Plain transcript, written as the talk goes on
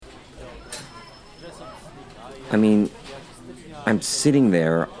I mean, I'm sitting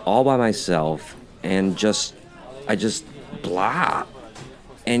there all by myself and I just blah.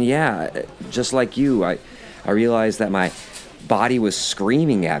 And yeah, just like you, I realized that my body was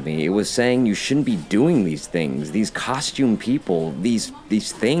screaming at me. It was saying you shouldn't be doing these things. These costume people, these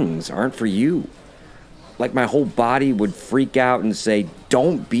things aren't for you. Like my whole body would freak out and say,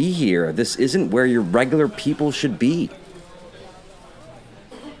 don't be here. This isn't where your regular people should be.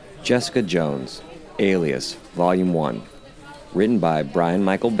 Jessica Jones, Alias, Volume 1. Written by Brian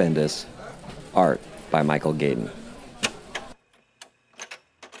Michael Bendis. Art by Michael Gayden.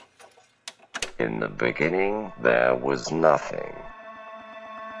 In the beginning, there was nothing.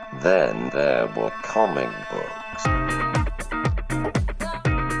 Then there were comic books.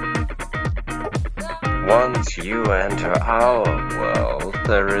 Once you enter our world,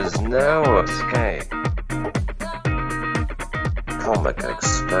 there is no escape. Comic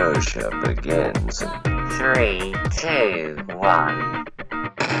exposure begins in 3, 2, 1.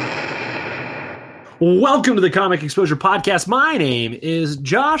 Welcome to the Comic Exposure Podcast. My name is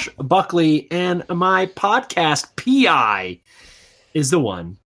Josh Buckley, and my podcast PI is the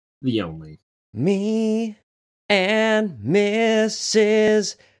one, the only. Me and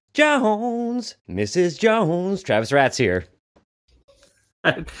Mrs. Jones. Mrs. Jones. Travis Ratz here.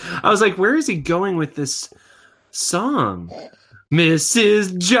 I was like, where is he going with this song?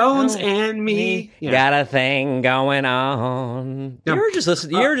 Mrs. Jones and me. Yeah. Got a thing going on. You ever just listen?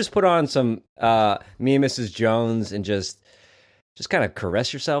 You ever just put on some Me and Mrs. Jones and just kind of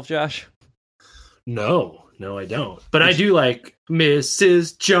caress yourself, Josh? No, I don't. But I do like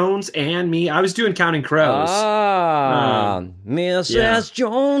Mrs. Jones and me. I was doing Counting Crows. Mrs.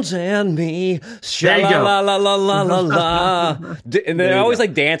 Jones and me. There you go. La la la la la la. And they're always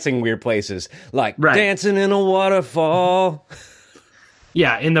like dancing weird places, like dancing in a waterfall.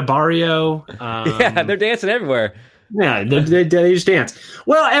 Yeah, in the barrio. Yeah, they're dancing everywhere. Yeah, they just dance.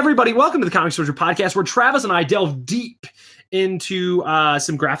 Well, everybody, welcome to the Comic Exposure Podcast, where Travis and I delve deep into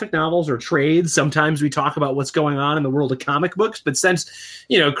some graphic novels or trades. Sometimes we talk about what's going on in the world of comic books, but since,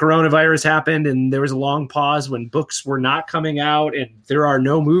 coronavirus happened and there was a long pause when books were not coming out and there are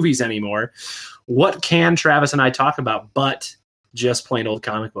no movies anymore, what can Travis and I talk about but just plain old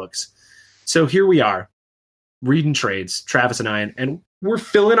comic books? So here we are, reading trades, Travis and I, and we're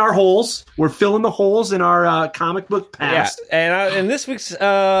filling our holes. We're filling the holes in our comic book past. Yeah, and in this week's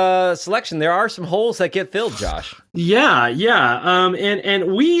selection, there are some holes that get filled, Josh. Yeah.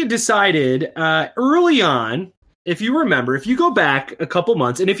 And we decided early on, if you remember, if you go back a couple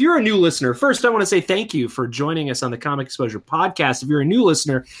months, and if you're a new listener, first I want to say thank you for joining us on the Comic Exposure Podcast. If you're a new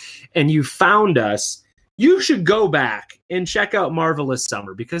listener and you found us, you should go back and check out Marvelous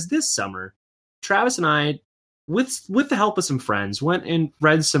Summer, because this summer, Travis and I, with the help of some friends, went and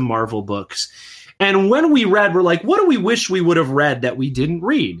read some Marvel books. And when we read, we're like, what do we wish we would have read that we didn't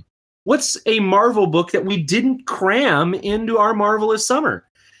read? What's a Marvel book that we didn't cram into our Marvelous Summer?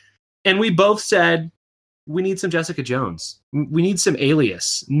 And we both said, we need some Jessica Jones. We need some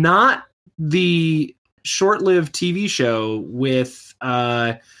Alias. Not the short-lived TV show with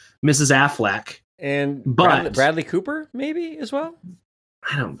Mrs. Affleck. And but Bradley Cooper, maybe, as well?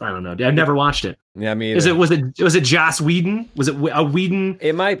 I don't know. I've never watched it. Yeah, I mean, was it Joss Whedon? Was it a Whedon?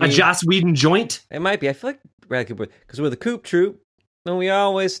 It might be a Joss Whedon joint. It might be. I feel like Bradley Cooper, because we're the Coop Troop, and we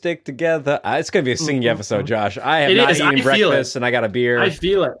always stick together. It's gonna be a singing episode, Josh. I have not eaten breakfast, and I got a beer. I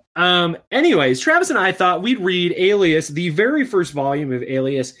feel it. Anyways, Travis and I thought we'd read Alias, the very first volume of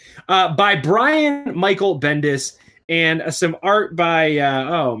Alias, by Brian Michael Bendis, and some art by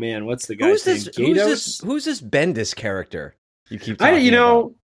what's the guy's name? Who's this Bendis character? You keep talking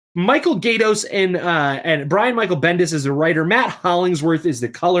about. Michael Gaydos and Brian Michael Bendis is the writer. Matt Hollingsworth is the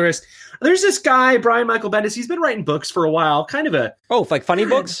colorist. There's this guy, Brian Michael Bendis. He's been writing books for a while. Kind of a... Oh, like funny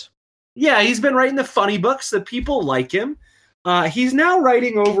books? Yeah, he's been writing the funny books. The people like him. He's now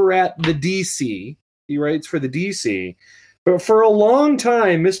writing over at the DC. He writes for the DC. But for a long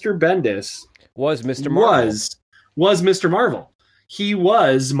time, Mr. Bendis... Was Mr. Marvel. Was Mr. Marvel. He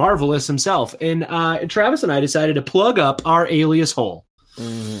was Marvelous himself. And Travis and I decided to plug up our Alias hole.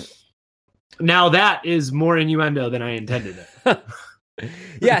 Mm-hmm. Now that is more innuendo than I intended it.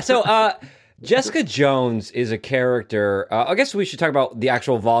 Yeah, so Jessica Jones is a character. I guess we should talk about the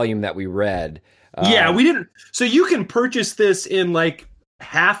actual volume that we read. Yeah, we didn't. So you can purchase this in like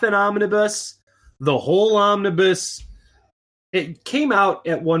half an omnibus, the whole omnibus. It came out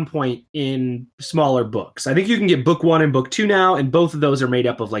at one point in smaller books. I think you can get book 1 and book 2 now, and both of those are made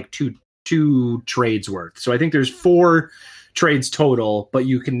up of like two trades worth. So I think there's 4 trades total, but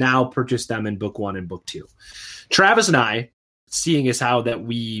you can now purchase them in book 1 and book 2. Travis and I seeing as how that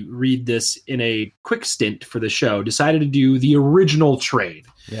we read this in a quick stint for the show, decided to do the original trade.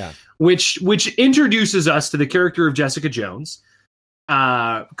 Yeah. Which introduces us to the character of Jessica Jones,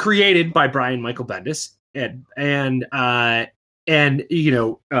 created by Brian Michael Bendis, and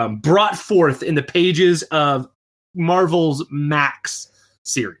brought forth in the pages of Marvel's Max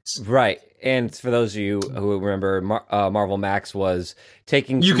series. Right. And for those of you who remember, Marvel Max was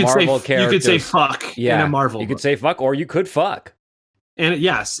taking You could Marvel say characters. you could say fuck in a Marvel. You book. could say fuck, or you could fuck. And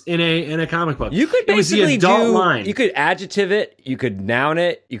yes, in a comic book, You could it was the basically adult line. You could adjective it, you could noun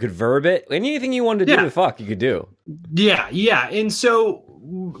it, you could verb it. Anything you wanted to do with fuck, you could do. Yeah. And so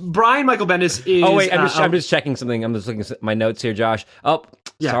Brian Michael Bendis is. Oh wait, I'm just checking something. I'm just looking at my notes here, Josh. Oh,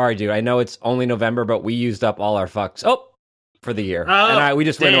 sorry, dude. I know it's only November, but we used up all our fucks. For the year, and we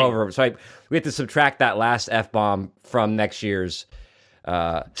just went over. So we have to subtract that last F-bomb from next year's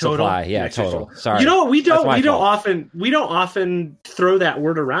supply. Yeah, total. Sorry. You know what? We don't fault. often throw that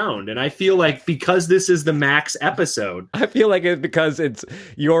word around, and I feel like because this is the Max episode, I feel like it's because it's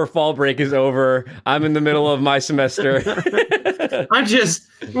your fall break is over. I'm in the middle of my semester. I'm just.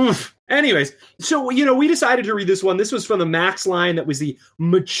 Oof. Anyways, so we decided to read this one. This was from the Max line that was the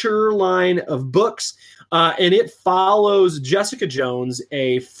mature line of books. And it follows Jessica Jones,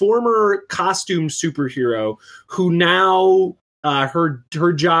 a former costume superhero who now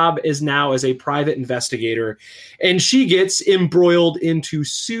her job is now as a private investigator, and she gets embroiled into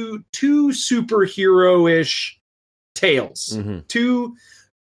two superhero-ish tales, two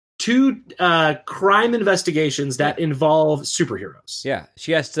crime investigations that involve superheroes. Yeah,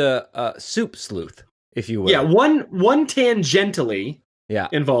 she has to soup sleuth, if you will. Yeah, one tangentially. Yeah,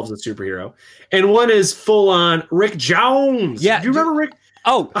 involves a superhero, and one is full on Rick Jones. Yeah, do you remember Rick?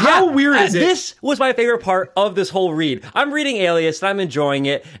 Oh, how weird is it? This was my favorite part of this whole read. I'm reading Alias and I'm enjoying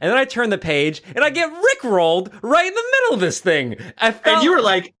it, and then I turn the page and I get Rickrolled right in the middle of this thing. And you were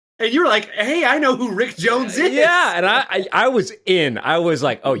like, "Hey, I know who Rick Jones is." Yeah, and I was in. I was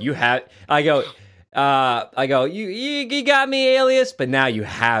like, "Oh, you have." I go, you got me, Alias, but now you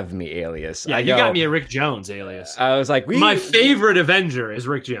have me, Alias. Yeah, you got me a Rick Jones, Alias. I was like, my favorite Avenger is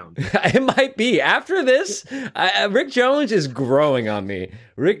Rick Jones. It might be. After this, Rick Jones is growing on me.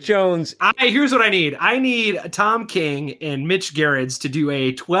 Rick Jones. Here's what I need. I need Tom King and Mitch Gerrits to do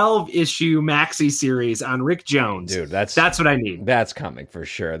a 12-issue maxi series on Rick Jones. Dude, that's what I need. That's coming for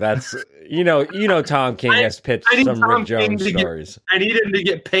sure. That's Tom King has pitched some Rick Jones stories. I need him to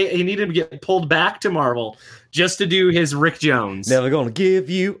get paid. He needed him to get pulled back to Marvel just to do his Rick Jones. Never gonna give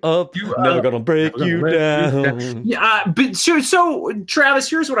you up. Never gonna break you down. Yeah, but so Travis,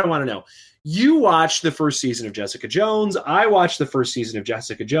 here's what I want to know. You watched the first season of Jessica Jones. I watched the first season of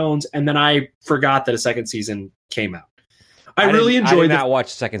Jessica Jones, and then I forgot that a second season came out. I really enjoyed. I did not watch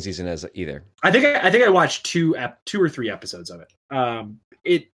the second season as either. I think I watched two or three episodes of it.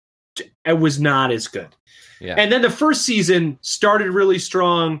 It was not as good. Yeah. And then the first season started really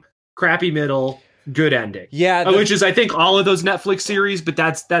strong, crappy middle, good ending. Yeah, which is I think all of those Netflix series, but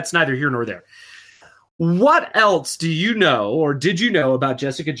that's neither here nor there. What else do you know, or did you know about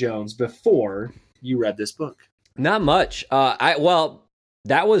Jessica Jones before you read this book? Not much.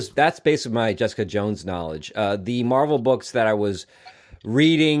 That's basically my Jessica Jones knowledge. The Marvel books that I was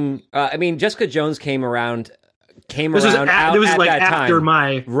reading. Jessica Jones came around. Right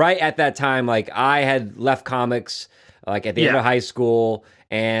at that time. Like I had left comics like at the end of high school.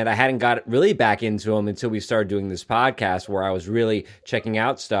 And I hadn't got really back into them until we started doing this podcast where I was really checking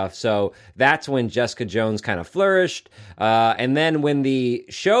out stuff. So that's when Jessica Jones kind of flourished. And then when the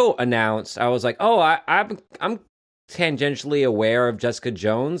show announced, I was like, oh, I'm tangentially aware of Jessica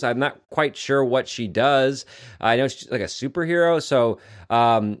Jones. I'm not quite sure what she does. I know she's like a superhero. So,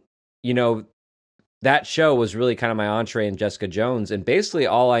 that show was really kind of my entree in Jessica Jones, and basically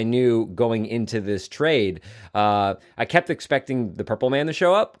all I knew going into this trade. I kept expecting the Purple Man to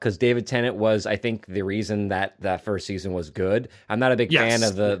show up because David Tennant was, I think, the reason that first season was good. I'm not a big fan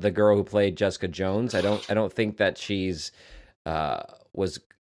of the girl who played Jessica Jones. I don't think that she's was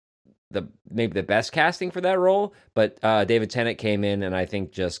maybe the best casting for that role, but David Tennant came in and I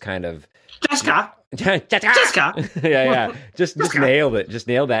think just kind of Jessica. yeah. Just nailed it. Just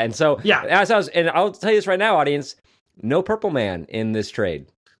nailed that. And so, and I'll tell you this right now, audience, no Purple Man in this trade.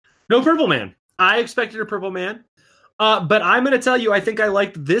 No Purple Man. I expected a Purple Man. But I'm going to tell you, I think I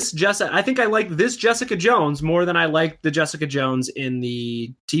liked this Jessica Jones more than I liked the Jessica Jones in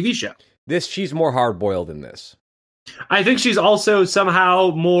the TV show. She's more hard-boiled in this. I think she's also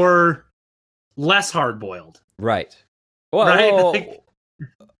somehow less hard-boiled. Right. Well, right?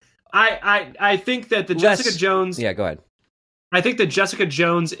 I think that the Jessica Jones... Yeah, go ahead. I think that Jessica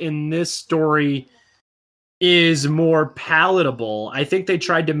Jones in this story is more palatable. I think they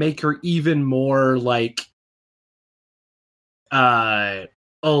tried to make her even more like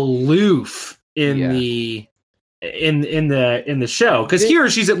aloof in the show, because here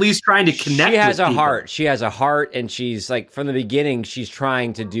she's at least trying to connect. She has with a people. heart. She has a heart, and she's like, from the beginning, she's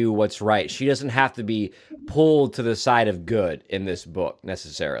trying to do what's right. She doesn't have to be pulled to the side of good in this book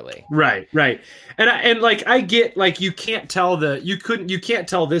necessarily. Right. And like I get, like, you can't tell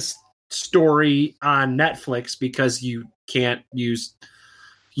this story on Netflix because you couldn't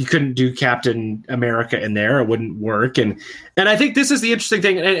do Captain America in there. It wouldn't work. And I think this is the interesting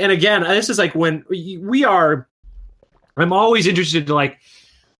thing. And again, this is like when I'm always interested to like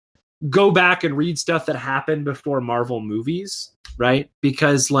go back and read stuff that happened before Marvel movies, right?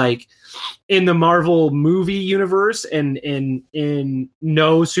 Because like in the Marvel movie universe and in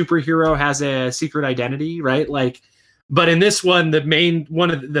no superhero has a secret identity, right? Like, but in this one,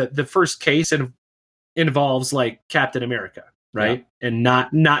 the first case involves like Captain America, right? Yeah. And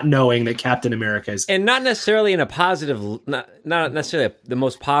not knowing that Captain America is, and not necessarily in a positive, not necessarily the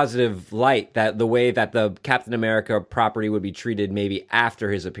most positive light, that the way that the Captain America property would be treated maybe after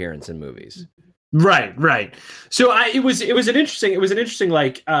his appearance in movies. Right. So it was an interesting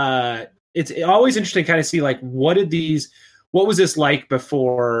like it's always interesting to kind of see like what was this like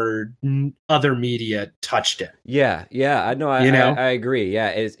before other media touched it? Yeah. I know. I agree. Yeah,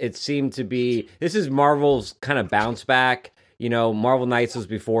 it seemed to be, this is Marvel's kind of bounce back. You know, Marvel Knights was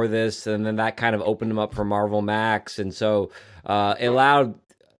before this, and then that kind of opened them up for Marvel Max, and so it allowed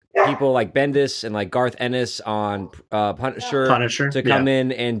people like Bendis and like Garth Ennis on Punisher to come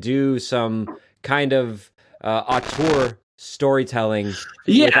in and do some kind of auteur storytelling.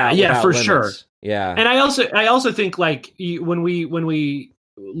 Without for limits. Sure. Yeah, and I also think like when we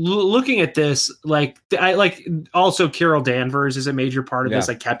looking at this, like I like also Carol Danvers is a major part of this.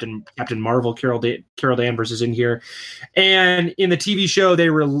 Like Captain Marvel, Carol Danvers is in here, and in the TV show they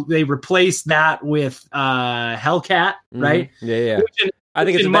replaced that with Hellcat, right? Yeah. I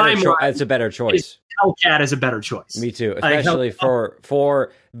think it's a better choice. Hellcat is a better choice. Me too, especially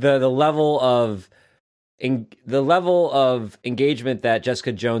for the level of engagement that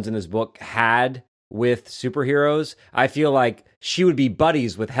Jessica Jones in this book had with superheroes. I feel like she would be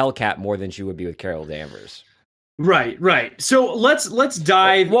buddies with Hellcat more than she would be with Carol Danvers. Right. So let's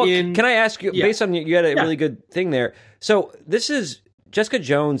dive in. Can I ask you, based on you had a really good thing there. So this is Jessica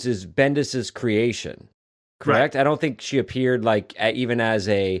Jones is Bendis's creation, correct? Right. I don't think she appeared like even as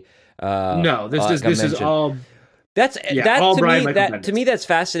a no. This is all. That's all to Brian me. To me, that's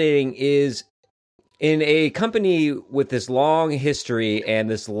fascinating. Is in a company with this long history and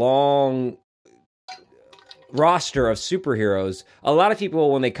this long roster of superheroes, a lot of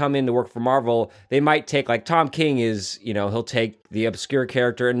people, when they come in to work for Marvel, they might take, like Tom King is, he'll take the obscure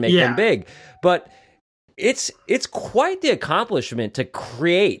character and make them big. But it's quite the accomplishment to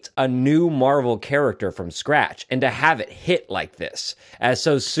create a new Marvel character from scratch and to have it hit like this as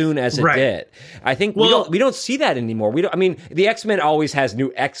so soon as it did. I think we don't see that anymore. The X-Men always has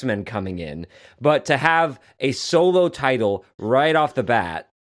new X-Men coming in, but to have a solo title right off the bat.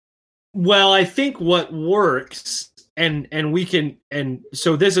 Well, I think what works, and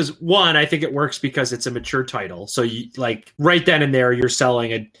so this is one, I think it works because it's a mature title. So you like right then and there,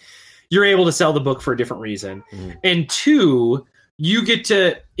 you're able to sell the book for a different reason. Mm-hmm. And two, you get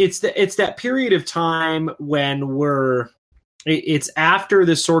to, it's that period of time when it's after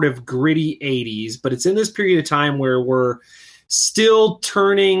this sort of gritty 80s, but it's in this period of time where we're still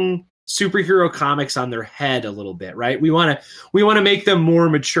turning superhero comics on their head a little bit, right? We want to make them more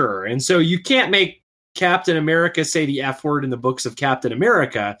mature. And so you can't make Captain America say the F word in the books of Captain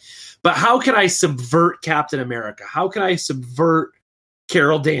America, but how can I subvert Captain America? How can I subvert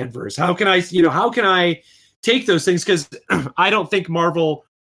Carol Danvers? How can I take those things? Because I don't think Marvel,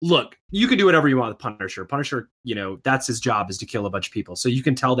 look, you can do whatever you want with Punisher. Punisher, that's his job, is to kill a bunch of people. So you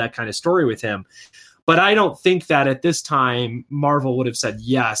can tell that kind of story with him. But I don't think that at this time Marvel would have said,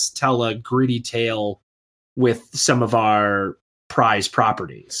 yes, tell a gritty tale with some of our prize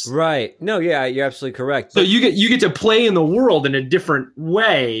properties. Right. No, yeah, you're absolutely correct. So you get to play in the world in a different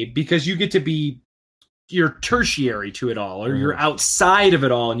way because you get to be, you're tertiary to it all, or you're outside of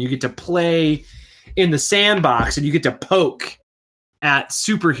it all, and you get to play in the sandbox and you get to poke at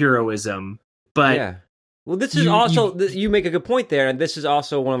superheroism. But yeah. Well, this is you make a good point there, and this is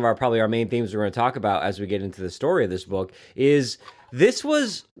also one of our main themes we're going to talk about as we get into the story of this book. Is this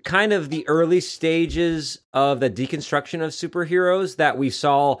was kind of the early stages of the deconstruction of superheroes that we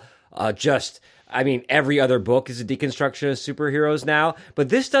saw just I mean, every other book is a deconstruction of superheroes now, but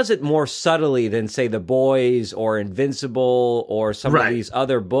this does it more subtly than, say, The Boys or Invincible or some of these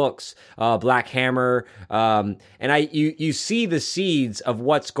other books, Black Hammer. And you see the seeds of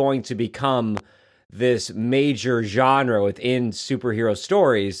what's going to become this major genre within superhero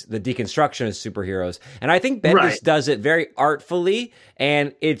stories, the deconstruction of superheroes. And I think Bendis does it very artfully,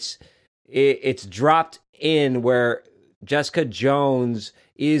 and it's dropped in where Jessica Jones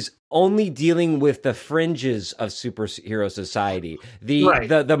is only dealing with the fringes of superhero society,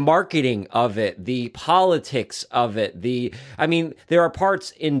 the marketing of it, the politics of it. I mean, there are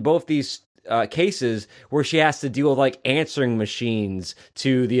parts in both these cases where she has to deal with like answering machines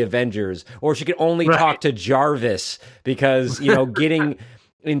to the Avengers, or she can only talk to Jarvis because, you know, getting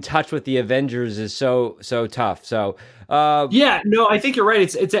in touch with the Avengers is so tough. So I think you're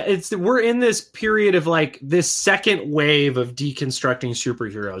right. It's we're in this period of like this second wave of deconstructing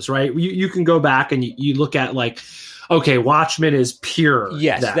superheroes, right? You can go back and you look at like, okay, Watchmen is pure.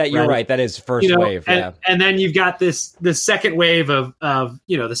 Yes, you're right. That is first wave. And then you've got the second wave of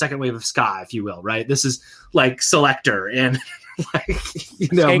the second wave of ska, if you will, right? This is like Selector and like,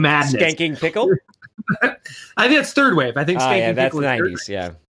 Madness. Skanking Pickle? I think that's third wave. I think Skanking that's Pickle the 90s,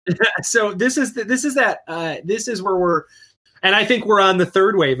 yeah. So this is where we're, and I think we're on the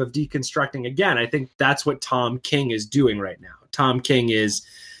third wave of deconstructing again. I think that's what Tom King is doing right now. Tom King is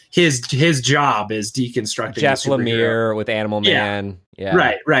his job is deconstructing Jeff Lemire with Animal Man. Yeah.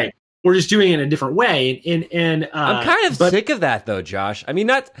 Right. We're just doing it in a different way. And I'm kind of sick of that though, Josh. I mean,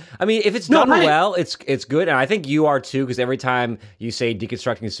 if it's done well, it's good. And I think you are too, because every time you say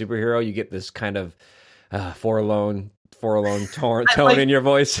deconstructing a superhero, you get this kind of forlorn tone in your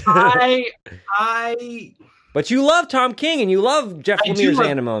voice. But you love Tom King and you love Jeff Lemire's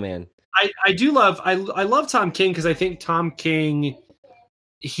Animal Man. I love Tom King because I think Tom King,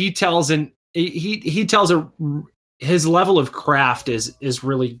 his level of craft is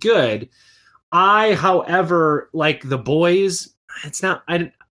really good. However, like The Boys, it's not.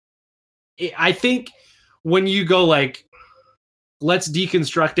 I think when you go like, let's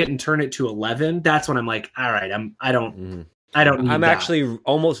deconstruct it and turn it to 11. That's when I'm like, all right, I don't need I'm that. actually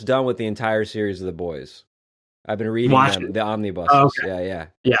almost done with the entire series of The Boys. I've been reading them, the omnibuses. Oh, okay.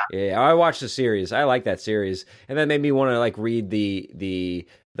 Yeah. I watched the series. I like that series, and that made me want to like read the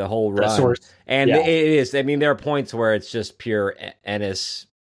whole run. Source. And it is. I mean, there are points where it's just pure Ennis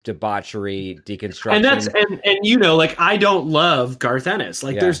debauchery, deconstruction. And that's and like I don't love Garth Ennis.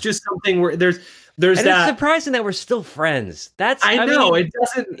 Like there's just something where there's and that. It's surprising that we're still friends. I know it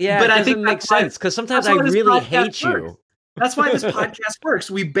doesn't. Yeah, but it I think doesn't make sense because sometimes I really hate you. That's why this podcast works.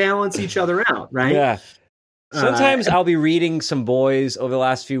 We balance each other out, right? Yeah. Sometimes I'll be reading some Boys over the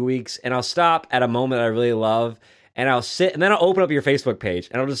last few weeks, and I'll stop at a moment I really love, and I'll sit, and then I'll open up your Facebook page,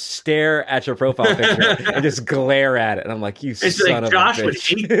 and I'll just stare at your profile picture and just glare at it, and I'm like, you son of Josh a bitch. Would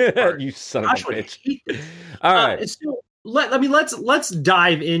hate this part. You son Josh of a bitch. Hate this. All right. So let's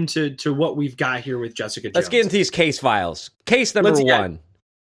dive into what we've got here with Jessica Jones. Let's get into these case files. Case number one.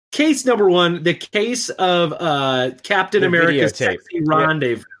 Case number one, the case of Captain America's Sexy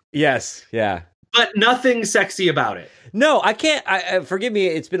Rendezvous. Yes, yeah. But nothing sexy about it. No, I can't. Forgive me,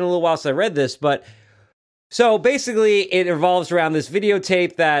 it's been a little while since I read this, but so basically it revolves around this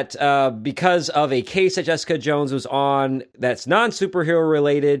videotape that because of a case that Jessica Jones was on that's non-superhero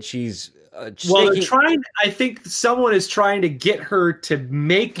related, she's they're trying. I think someone is trying to get her to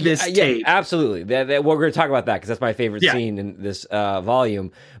make this tape. Absolutely. We're going to talk about that because that's my favorite scene in this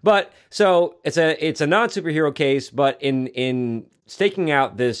volume. But so it's a non-superhero case, but in staking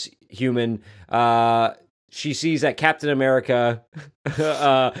out this human, she sees that Captain America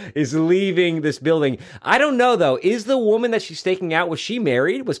is leaving this building. I don't know though. Is the woman that she's staking out, was she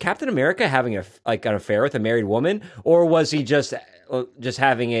married? Was Captain America having an affair with a married woman, or was he just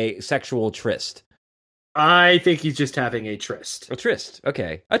having a sexual tryst? I think he's just having a tryst. A tryst,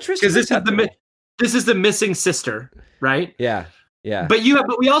 okay. A tryst because this is the missing sister, right? Yeah. But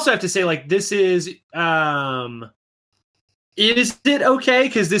we also have to say like this is is it okay?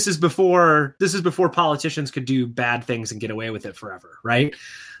 Because this is before politicians could do bad things and get away with it forever, right?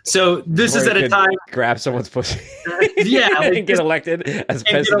 So this is at a time grab someone's pussy, and get elected as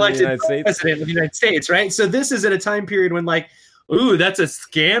president of the United States. President of the United States, right? So this is at a time period when like, ooh, that's a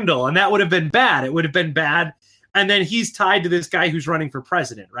scandal, and that would have been bad. It would have been bad, and then he's tied to this guy who's running for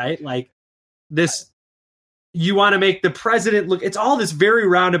president, right? Like this, you want to make the president look. It's all this very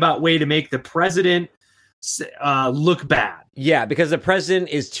roundabout way to make the president look bad. Yeah, because the president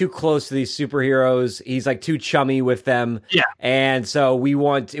is too close to these superheroes. He's like too chummy with them. Yeah. And so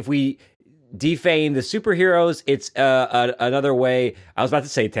if we defame the superheroes. It's another way. I was about to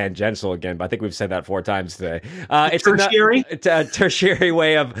say tangential again, but I think we've said that 4 times today. It's tertiary? It's a tertiary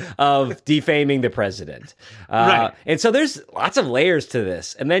way of defaming the president. Right. And so there's lots of layers to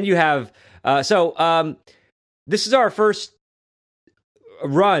this. And then you have this is our first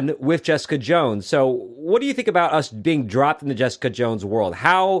run with Jessica Jones. So what do you think about us being dropped in the Jessica Jones world?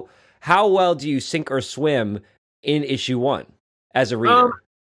 How well do you sink or swim in issue 1 as a reader?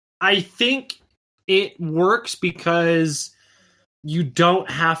 I think it works because you don't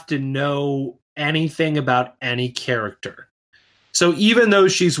have to know anything about any character. So even though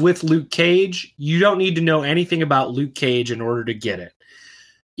she's with Luke Cage, you don't need to know anything about Luke Cage in order to get it.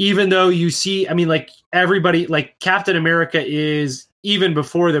 Even though you see, I mean, like everybody, like Captain America is, even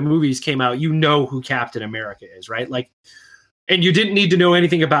before the movies came out, you know who Captain America is, right? Like, and you didn't need to know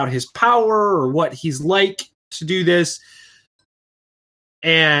anything about his power or what he's like to do this.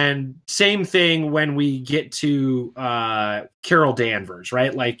 And same thing when we get to Carol Danvers,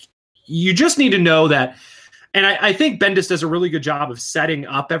 right? Like, you just need to know that. And I think Bendis does a really good job of setting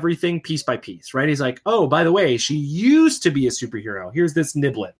up everything piece by piece, right? He's like, oh, by the way, she used to be a superhero. Here's this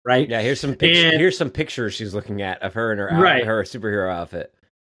niblet, right? Yeah, here's some pictures she's looking at of her in her her superhero outfit.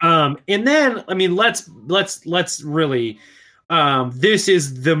 And then, I mean, let's really. This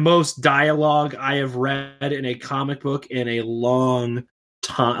is the most dialogue I have read in a comic book in a long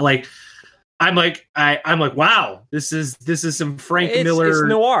time. Like, I'm like, wow, this is some Frank Miller. It's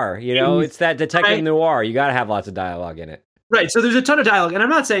noir, you know. It's that detective noir. You got to have lots of dialogue in it, right? So there's a ton of dialogue, and I'm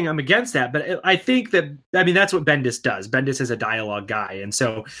not saying I'm against that, but I think that, I mean, that's what Bendis does. Bendis is a dialogue guy, and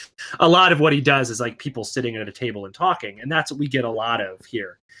so a lot of what he does is like people sitting at a table and talking, and that's what we get a lot of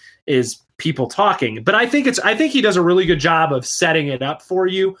here, is people talking. But I think he does a really good job of setting it up for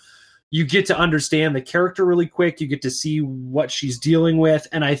you. You get to understand the character really quick. You get to see what she's dealing with,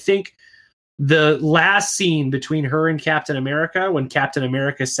 and I think the last scene between her and Captain America, when Captain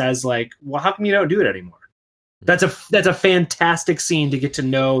America says, like, well, how come you don't do it anymore? That's a fantastic scene to get to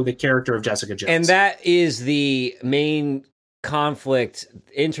know the character of Jessica Jones. And that is the main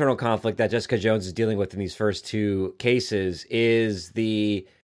internal conflict that Jessica Jones is dealing with in these first 2 cases, is in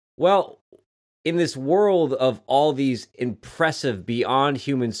this world of all these impressive, beyond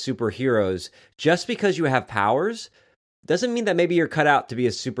human superheroes, just because you have powers doesn't mean that maybe you're cut out to be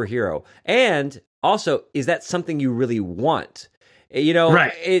a superhero. And also, is that something you really want? You know,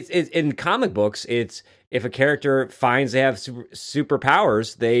 right. It's in comic books, it's if a character finds they have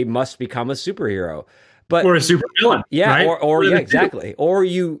superpowers, they must become a superhero. But or a supervillain. Yeah, right? or yeah, exactly.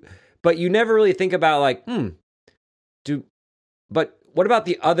 But you never really think about like, but what about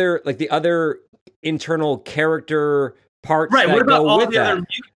the other internal character parts? Right. What about all the that? other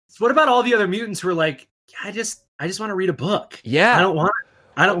mutants? What about all the other mutants who are like, I just want to read a book. Yeah.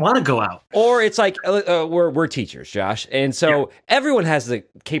 I don't want to go out. Or it's like we're teachers, Josh, and so everyone has the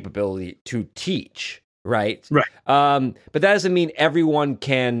capability to teach, right? Right. But that doesn't mean everyone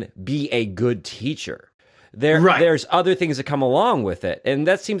can be a good teacher. There's other things that come along with it, and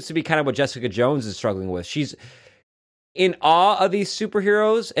that seems to be kind of what Jessica Jones is struggling with. She's in awe of these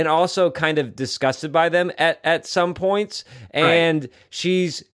superheroes and also kind of disgusted by them at some points, and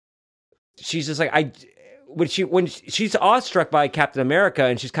she's just like when she's awestruck by Captain America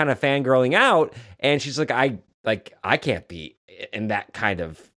and she's kind of fangirling out, and she's like, I can't be in that kind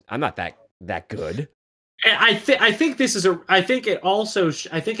of, I'm not that good. And I think it also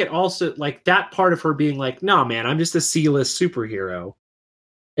like that part of her being like, no, man, I'm just a C-list superhero.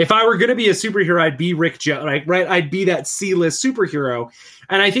 If I were going to be a superhero, I'd be Rick Jones, right? I'd be that C-list superhero.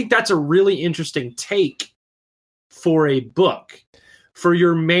 And I think that's a really interesting take for a book, for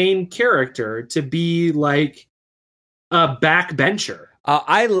your main character to be like a backbencher.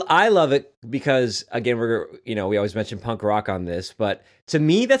 I love it because, again, we always mention punk rock on this, but to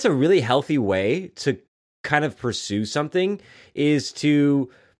me, that's a really healthy way to kind of pursue something, is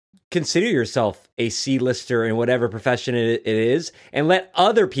to consider yourself a C-lister in whatever profession it is, and let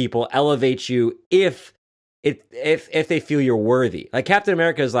other people elevate you if they feel you're worthy. Like Captain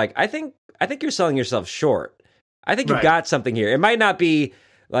America is like, I think you're selling yourself short. I think you've got something here. It might not be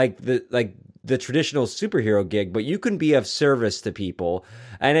like the traditional superhero gig, but you can be of service to people.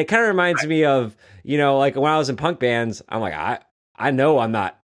 And it kind of reminds me of, like when I was in punk bands, I'm like, I know I'm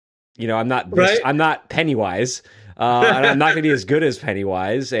not, I'm not Pennywise. And I'm not going to be as good as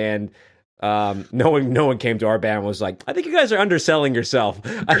Pennywise. And no one came to our band and was like, I think you guys are underselling yourself.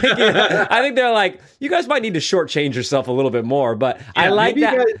 I think they're like, you guys might need to shortchange yourself a little bit more. But yeah, I like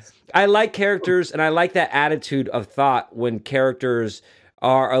that. I like characters, and I like that attitude of thought when characters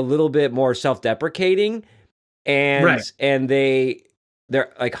are a little bit more self-deprecating and they're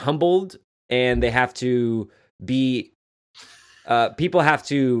like humbled and they have to be people have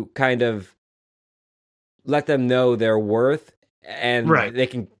to kind of let them know their worth, and they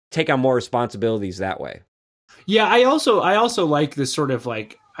can take on more responsibilities that way. Yeah, I also like this sort of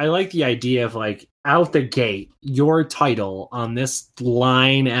like, I like the idea of like, out the gate, your title on this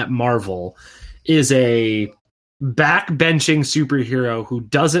line at Marvel is a backbenching superhero who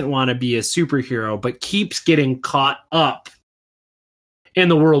doesn't want to be a superhero but keeps getting caught up in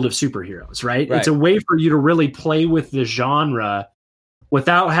the world of superheroes, right? It's a way for you to really play with the genre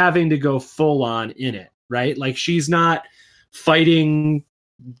without having to go full on in it, right? Like, she's not fighting,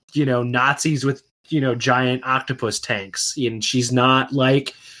 Nazis with, giant octopus tanks, and she's not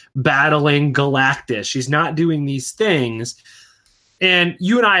like battling Galactus. She's not doing these things. And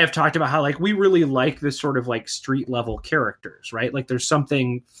you and I have talked about how, like, we really like this sort of like street level characters, right? Like, there's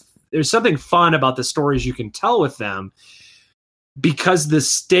something fun about the stories you can tell with them because the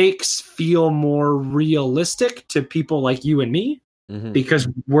stakes feel more realistic to people like you and me, because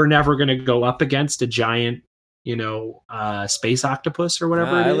we're never going to go up against a giant, space octopus or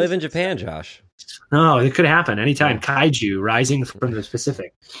whatever it is. I live in Japan, Josh. No, it could happen anytime. Kaiju rising from the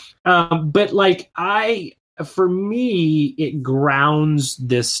Pacific. But like, for me, it grounds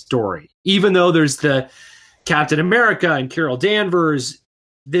this story. Even though there's the Captain America and Carol Danvers,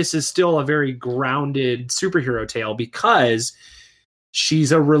 this is still a very grounded superhero tale because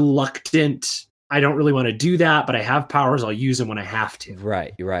she's a reluctant, I don't really want to do that, but I have powers, I'll use them when I have to.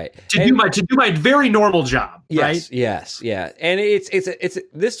 Right. To do my very normal job, right? Yes. And it's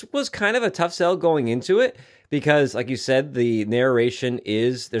this was kind of a tough sell going into it, because, like you said, the narration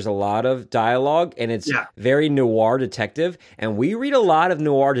there's a lot of dialogue, and it's very noir detective, and we read a lot of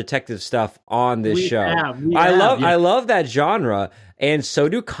noir detective stuff on this show. I love that genre, and so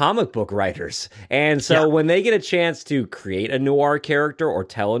do comic book writers. And so when they get a chance to create a noir character or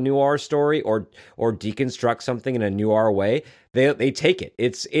tell a noir story or deconstruct something in a noir way, they take it.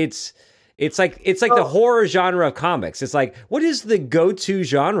 It's like the horror genre of comics. It's like, what is the go-to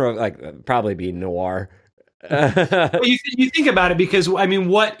genre? Like, probably be noir. Well, you think about it, because I mean,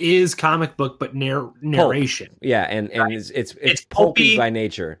 what is comic book but narration? Pulp. Yeah, and it's pulpy by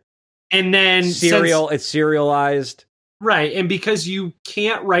nature. And then it's serialized. Right, and because you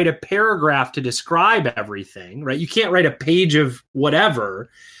can't write a paragraph to describe everything, right? You can't write a page of whatever.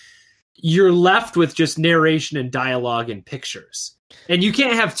 You're left with just narration and dialogue and pictures. And you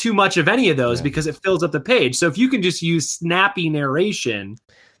can't have too much of any of those because it fills up the page. So if you can just use snappy narration,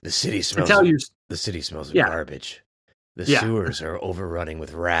 the city smells of garbage. The sewers are overrunning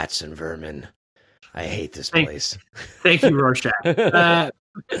with rats and vermin. I hate this place. Thank you, Rorschach.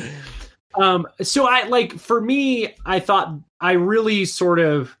 So for me, I thought I really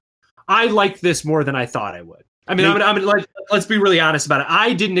I liked this more than I thought I would. I mean, I'm like, let's be really honest about it.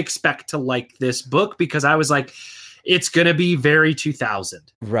 I didn't expect to like this book because I was like, it's going to be very 2000.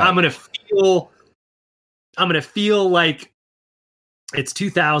 Right. I'm going to feel like it's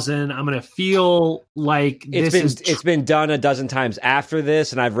 2000. I'm going to feel like it's been done a dozen times after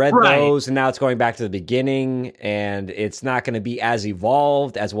this, and I've read those, and now it's going back to the beginning, and it's not going to be as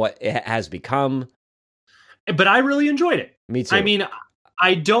evolved as what it has become. But I really enjoyed it. Me too. I mean,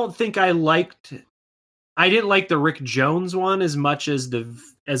 I don't think I didn't like the Rick Jones one as much as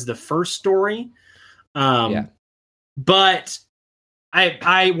the first story. But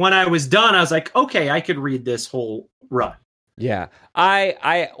I when I was done, I was like, okay, I could read this whole run. Yeah.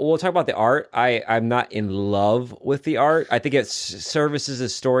 We'll talk about the art. I'm not in love with the art. I think it services the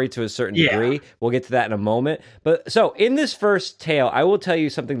story to a certain degree. We'll get to that in a moment. But so in this first tale, I will tell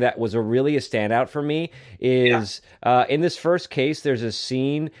you something that was really a standout for me is in this first case, there's a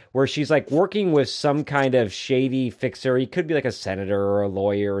scene where she's like working with some kind of shady fixer. He could be like a senator or a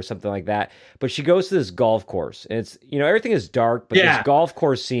lawyer or something like that. But she goes to this golf course, and it's, everything is dark, but this golf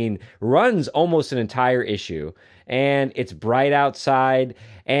course scene runs almost an entire issue. And it's bright outside,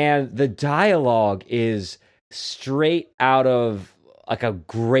 and the dialogue is straight out of like a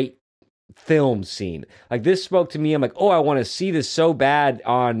great film scene. Like, this spoke to me. I'm like, oh, I want to see this so bad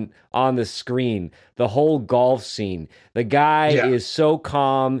on the screen. The whole golf scene. The guy is so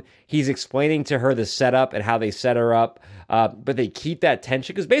calm. He's explaining to her the setup and how they set her up, but they keep that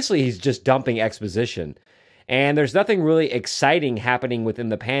tension because basically he's just dumping exposition. And there's nothing really exciting happening within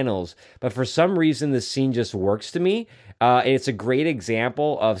the panels, but for some reason, this scene just works to me. And it's a great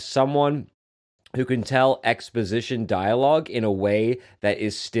example of someone who can tell exposition dialogue in a way that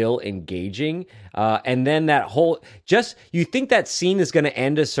is still engaging. And then that whole, you think that scene is going to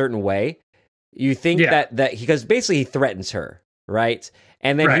end a certain way. You think that because basically he threatens her, right?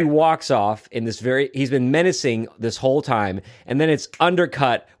 And then he walks off in this he's been menacing this whole time. And then it's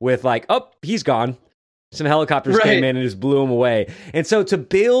undercut with like, oh, he's gone. Some helicopters came in and just blew him away. And so to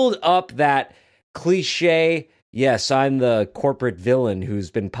build up that cliche, yes, I'm the corporate villain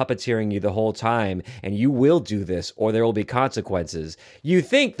who's been puppeteering you the whole time, and you will do this or there will be consequences. You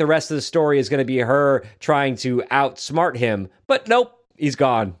think the rest of the story is going to be her trying to outsmart him, but nope, he's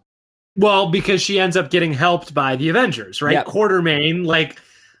gone. Well, because she ends up getting helped by the Avengers, right? Yep. Quartermain, like,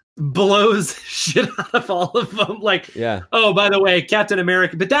 blows shit out of all of them. Like, oh, by the way, Captain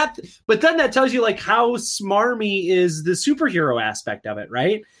America. But then that tells you, like, how smarmy is the superhero aspect of it,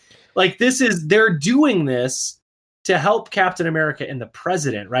 right? Like, they're doing this to help Captain America and the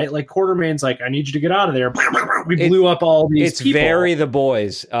president, right? Like, Quartermain's like, I need you to get out of there. We blew up all these people. It's very The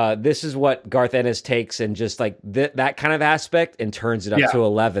Boys. This is what Garth Ennis takes and just like that kind of aspect and turns it up to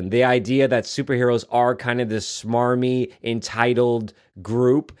 11. The idea that superheroes are kind of this smarmy, entitled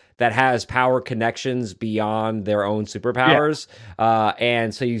group that has power connections beyond their own superpowers.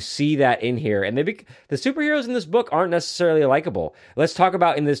 And so you see that in here. And the superheroes in this book aren't necessarily likable. Let's talk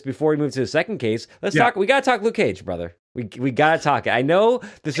about in this, before we move to the second case, we got to talk Luke Cage, brother. We got to talk it. I know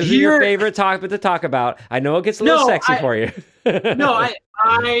this isn't your favorite topic to talk about. I know it gets a little sexy for you. No,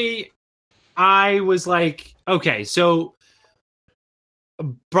 I was like, okay, so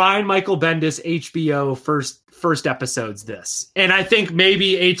Brian Michael Bendis, HBO first episode's this. And I think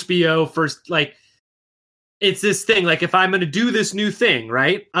maybe HBO first, like, it's this thing, like, if I'm going to do this new thing,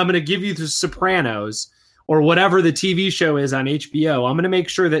 right, I'm going to give you The Sopranos or whatever the TV show is on HBO. I'm going to make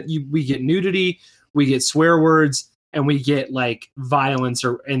sure that we get nudity, we get swear words, and we get, like, violence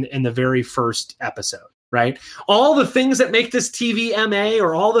or in the very first episode, right? All the things that make this TV MA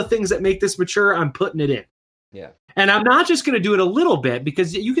or all the things that make this mature, I'm putting it in. Yeah. And I'm not just going to do it a little bit,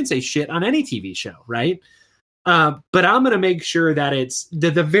 because you can say shit on any TV show, right? But I'm going to make sure that it's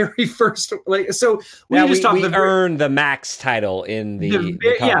the very first, like, so we earn the Max title in the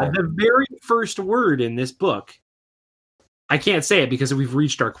cover. Yeah, the very first word in this book. I can't say it because we've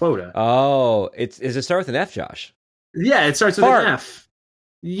reached our quota. Oh, does it start with an F, Josh? Yeah, it starts with an F.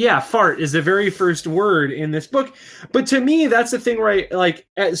 Yeah, fart is the very first word in this book. But to me, that's the thing, right? Like,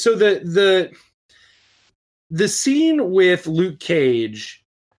 so the scene with Luke Cage,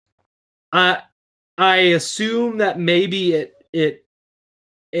 I assume that maybe it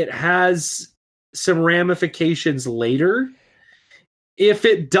has some ramifications later. If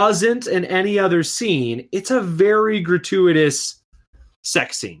it doesn't in any other scene, it's a very gratuitous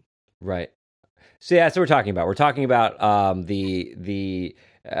sex scene. Right. So yeah, that's what we're talking about. We're talking about the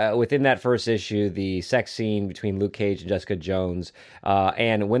within that first issue, the sex scene between Luke Cage and Jessica Jones.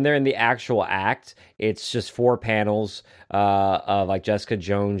 And when they're in the actual act, it's just 4 panels of like Jessica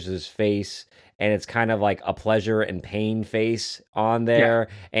Jones's face. And it's kind of like a pleasure and pain face on there.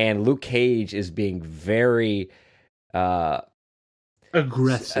 Yeah. And Luke Cage is being very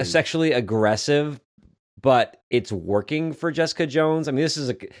aggressive, sexually aggressive, but it's working for Jessica Jones. I mean, this is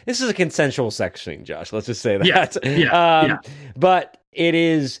a consensual sex scene, Josh. Let's just say that. Yeah. But it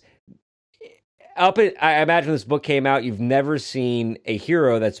is I imagine when this book came out, you've never seen a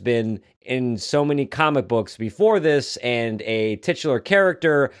hero that's been in so many comic books before this and a titular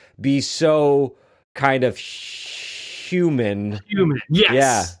character be so kind of human.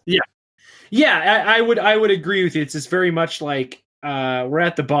 Yes. Yeah. I would agree with you. It's just very much like we're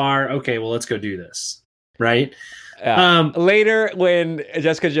at the bar. Okay, well, let's go do this. Right. Later, when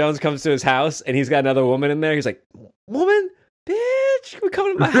Jessica Jones comes to his house and he's got another woman in there, he's like, "Woman, bitch, we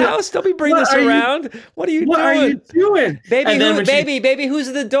coming to my house? Don't be bringing this around. What are you doing? Baby, who's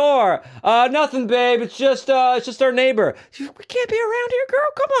at the door? Nothing, babe. It's just our neighbor. We can't be around here, girl.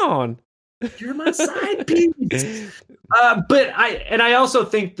 Come on. You're my side piece." But I also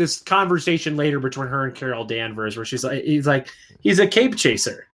think this conversation later between her and Carol Danvers, where he's a cape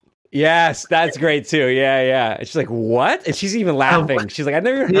chaser. Yes, that's great too. Yeah. And she's like, "What?" And she's even laughing. She's like, "I've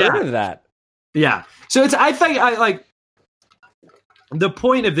never heard of that." Yeah. So I think the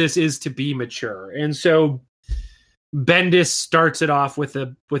point of this is to be mature, and so Bendis starts it off with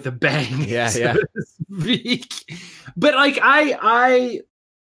a bang. Yeah. But like I'm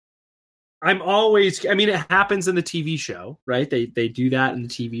always. I mean, it happens in the TV show, right? They do that in the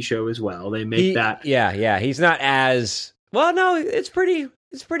TV show as well. They make that. Yeah. He's not as well. No, it's pretty.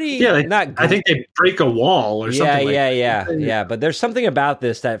 Yeah, not good. I think they break a wall or something. Yeah. But there's something about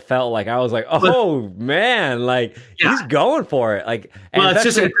this that felt like I was like, oh man, like he's going for it. Like, it's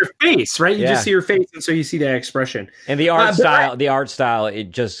just in her face, right? You just see her face, and so you see that expression. And the art style,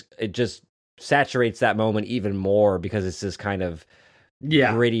 it just saturates that moment even more because it's this kind of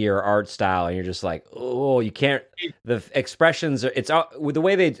grittier art style, and you're just like, oh, you can't. The expressions are. It's with the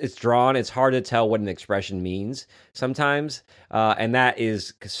way it's drawn. It's hard to tell what an expression means sometimes, and that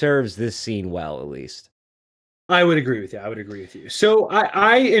serves this scene well, at least. I would agree with you. So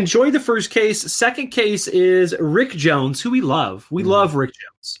I enjoyed the first case. Second case is Rick Jones, who we love. We love Rick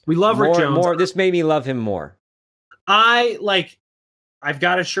Jones. We love Rick Jones. This made me love him more. I've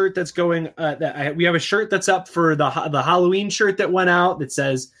got a shirt that's going. We have a shirt that's up for the Halloween shirt that went out that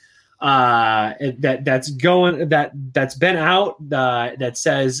says that's been out that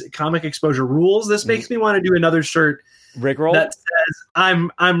says Comic Exposure Rules. This makes me want to do another shirt. Rickroll that says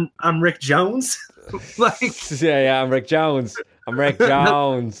I'm Rick Jones. I'm Rick Jones. I'm Rick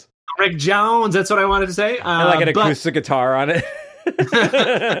Jones. Rick Jones. That's what I wanted to say. And like an acoustic guitar on it.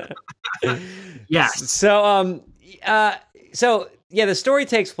 Yes. So the story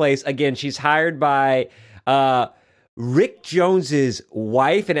takes place again. She's hired by Rick Jones's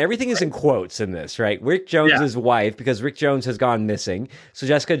wife, and everything is in quotes in this, right? Rick Jones's wife, because Rick Jones has gone missing. So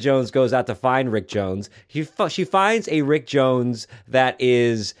Jessica Jones goes out to find Rick Jones. She finds a Rick Jones that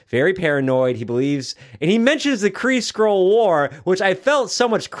is very paranoid. He believes, and he mentions the Kree-Skrull War, which I felt so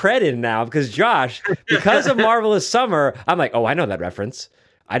much credit now because Josh, because of Marvelous Summer, I'm like, oh, I know that reference.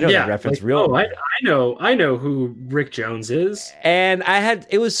 I know that reference real. Oh, I know who Rick Jones is. And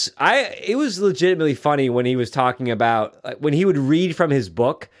it was legitimately funny when he was talking about when he would read from his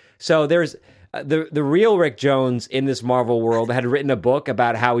book. So there's the real Rick Jones in this Marvel world had written a book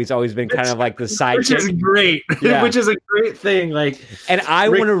about how he's always been kind of like the sidekick, which is great. Yeah. Which is a great thing. And I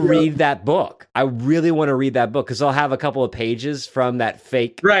want to read that book. I really want to read that book because I'll have a couple of pages from that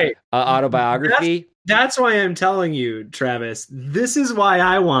fake autobiography. That's why I'm telling you, Travis, this is why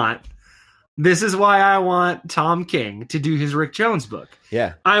I want Tom King to do his Rick Jones book.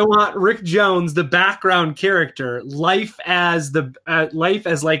 Yeah. I want Rick Jones, the background character, life as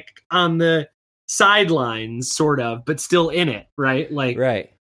like on the sidelines sort of, but still in it, right?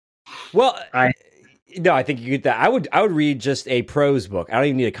 Right. Well, I think you get that. I would read just a prose book. I don't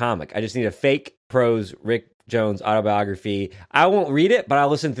even need a comic. I just need a fake prose Rick Jones autobiography. I won't read it, but I'll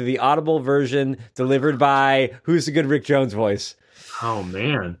listen to the Audible version delivered by who's a good Rick Jones voice. Oh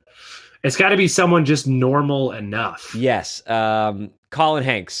man, it's got to be someone just normal enough. Yes, Colin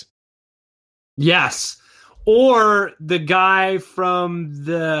Hanks. Yes, or the guy from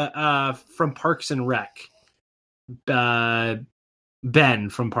Parks and Rec, Ben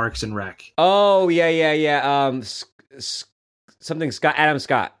from Parks and Rec. Oh yeah. Something Scott, Adam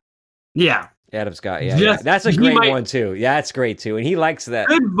Scott. Yeah. Adam Scott, yeah. That's a great one too. Yeah, that's great too, and he likes that.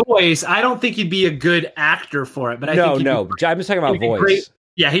 Good voice. I don't think he'd be a good actor for it, but I think I'm just talking about voice.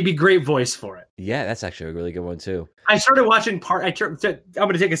 He'd be great voice for it. Yeah, that's actually a really good one too. I started watching I'm going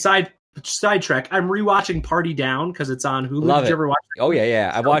to take a sidetrack. I'm rewatching Party Down because it's on Hulu. Love Did you ever watch it? Oh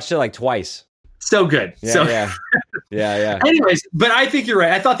yeah. I've watched it like twice. So good. Yeah. Anyways, but I think you're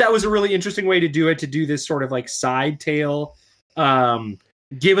right. I thought that was a really interesting way to do it. To do this sort of like side tale.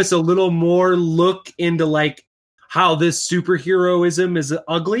 Give us a little more look into like how this superheroism is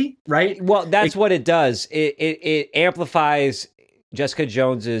ugly, right? Well, that's what it does. It amplifies Jessica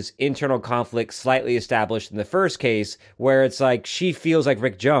Jones's internal conflict slightly established in the first case, where it's like she feels like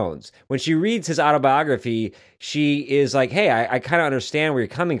Rick Jones. When she reads his autobiography, she is like, hey, I kind of understand where you're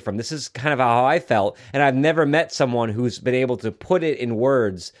coming from. This is kind of how I felt. And I've never met someone who's been able to put it in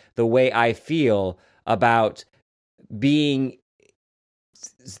words the way I feel about being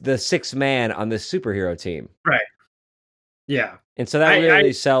the sixth man on this superhero team. Right. Yeah. And so that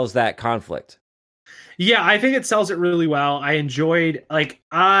really sells that conflict. Yeah, I think it sells it really well. I enjoyed,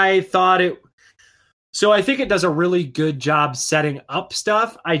 I think it does a really good job setting up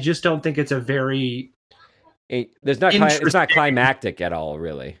stuff. I just don't think it's it's not climactic at all,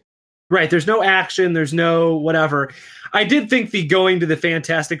 really. Right. There's no action. There's no whatever. I did think the going to the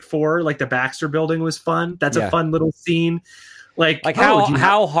Fantastic Four, like the Baxter Building, was fun. That's a fun little scene.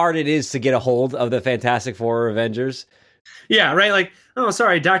 How hard it is to get a hold of the Fantastic Four Avengers. Yeah, right. Like, oh,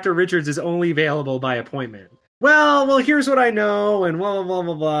 sorry, Dr. Richards is only available by appointment. Well, here's what I know, and blah blah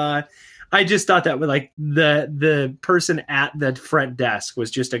blah blah. I just thought that like the person at the front desk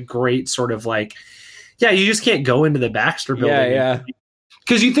was just a great sort of like, yeah, you just can't go into the Baxter Building. Yeah.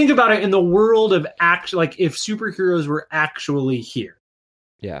 Because you think about it in the world of like if superheroes were actually here.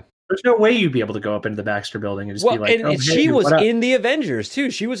 Yeah. There's no way you'd be able to go up into the Baxter Building and just be like, and she was in the Avengers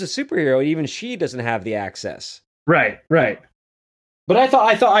too. She was a superhero, and even she doesn't have the access. Right. But I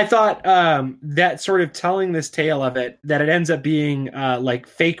thought that sort of telling this tale of it, that it ends up being like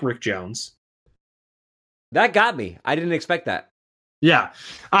fake Rick Jones. That got me. I didn't expect that. Yeah,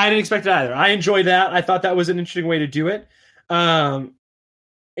 I didn't expect it either. I enjoyed that. I thought that was an interesting way to do it.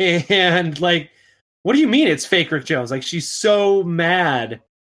 And like, what do you mean it's fake Rick Jones? Like, she's so mad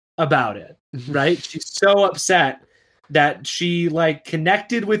about it, right? She's so upset that she like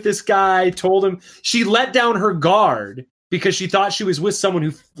connected with this guy, told him she let down her guard because she thought she was with someone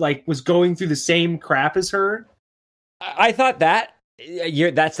who like was going through the same crap as her. I thought that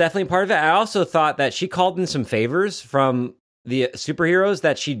that's definitely part of it. I also thought that she called in some favors from the superheroes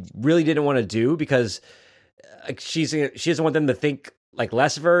that she really didn't want to do because she doesn't want them to think like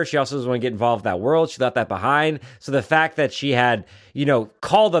less of her. She also doesn't want to get involved in that world. She left that behind. So the fact that she had,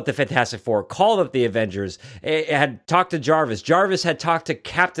 called up the Fantastic Four, called up the Avengers, it had talked to Jarvis. Jarvis had talked to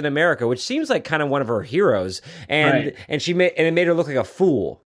Captain America, which seems like kind of one of her heroes. And it made her look like a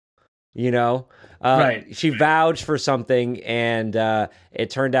fool, Right. She vouched for something, and it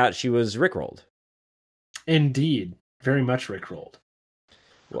turned out she was rickrolled. Indeed, very much rickrolled.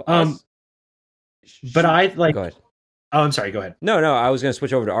 Well, but I like. Go ahead. Oh, I'm sorry. Go ahead. No, I was going to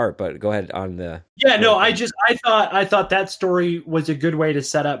switch over to Art, but go ahead on the. Yeah, no, I thought that story was a good way to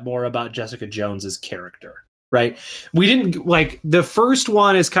set up more about Jessica Jones's character. Right. We didn't like the first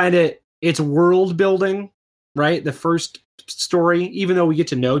one is kind of it's world building, right? The first story, even though we get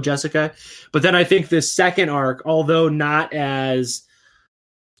to know Jessica, but then I think the second arc, although not as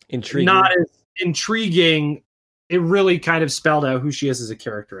intriguing, it really kind of spelled out who she is as a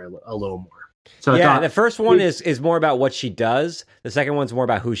character a little more. So yeah, the first one is more about what she does. The second one's more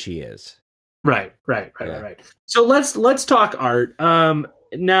about who she is. Right. So let's talk Art.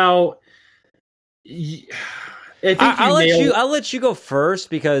 Now, I'll let you go first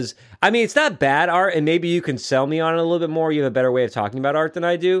because it's not bad Art, and maybe you can sell me on it a little bit more. You have a better way of talking about Art than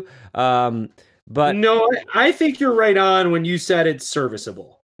I do. But no, I think you're right on when you said it's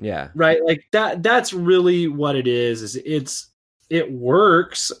serviceable. Yeah. Right. Like that's really what it is it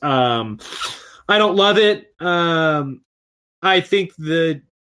works. I don't love it. I think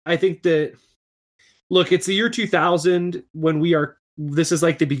that look, it's the year 2000 when this is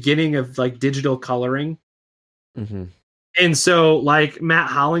like the beginning of like digital coloring. Mm-hmm. And so like Matt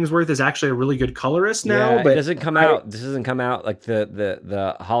Hollingsworth is actually a really good colorist now, but it doesn't come out. This doesn't come out like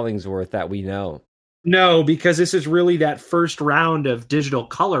the Hollingsworth that we know. No, because this is really that first round of digital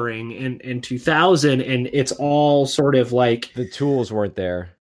coloring in 2000, and it's all sort of like the tools weren't there.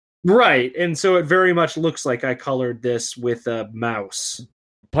 Right. And so it very much looks like I colored this with a mouse.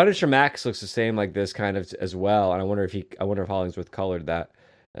 Punisher Max looks the same like this kind of as well. And I wonder if Hollingsworth colored that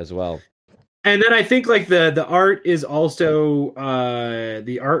as well. And then I think like the art is also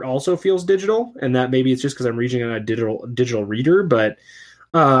the art also feels digital, and that maybe it's just because I'm reading on a digital reader, but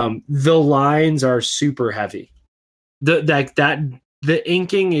the lines are super heavy. The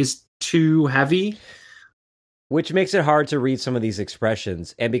inking is too heavy. Which makes it hard to read some of these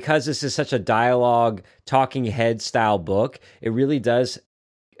expressions. And because this is such a dialogue, talking head style book, it really does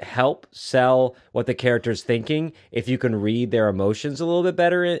help sell what the character's thinking if you can read their emotions a little bit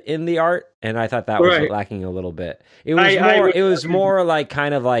better in the art. And I thought that was lacking a little bit. It was more like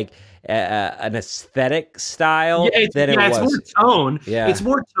kind of like an aesthetic style than it was. It's more tone. Yeah. It's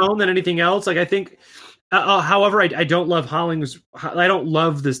more tone than anything else. Like I think, however, I don't love I don't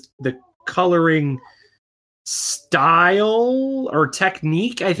love the coloring style or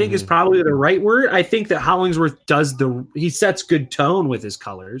technique, I think is probably the right word. I think that Hollingsworth he sets good tone with his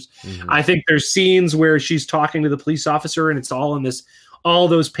colors. I think there's scenes where she's talking to the police officer and it's all in this, all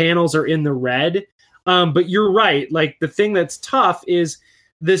those panels are in the red. But you're right. Like the thing that's tough is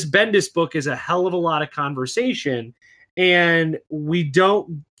this Bendis book is a hell of a lot of conversation, and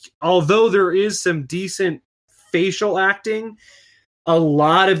although there is some decent facial acting, a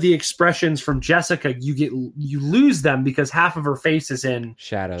lot of the expressions from Jessica, you lose them because half of her face is in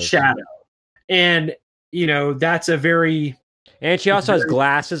shadow. And, that's a very... And she also has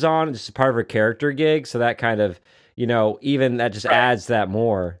glasses on. It's part of her character gig. So that kind of, even that just adds that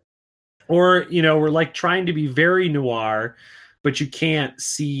more. Or, we're like trying to be very noir, but you can't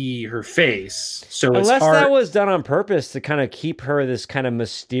see her face. So unless that was done on purpose to kind of keep her this kind of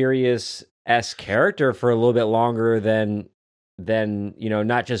mysterious-esque character for a little bit longer than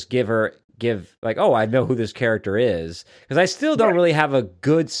not just give like, oh, I know who this character is, because I still don't really have a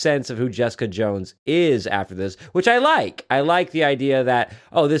good sense of who Jessica Jones is after this, which I like. I like the idea that,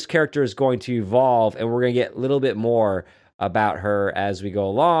 oh, this character is going to evolve and we're going to get a little bit more about her as we go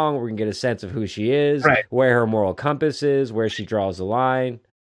along. We're going to get a sense of who she is, where her moral compass is, where she draws the line.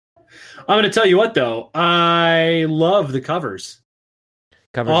 I'm going to tell you what, though. I love the covers.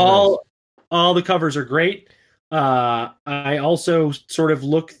 All the covers are great. I also sort of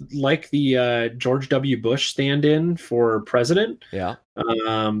look like the George W. Bush stand-in for president. Yeah.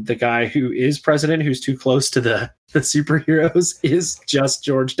 The guy who is president, who's too close to the superheroes, is just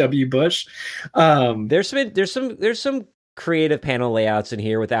George W. Bush. There's some creative panel layouts in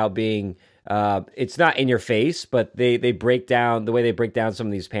here without being. It's not in your face, but they break down the way they break down some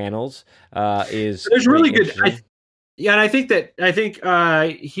of these panels. There's really good. And I think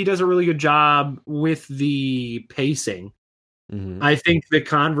he does a really good job with the pacing. Mm-hmm. I think the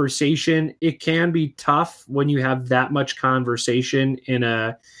conversation, it can be tough when you have that much conversation in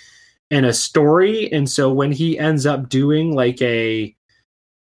a story. And so when he ends up doing like this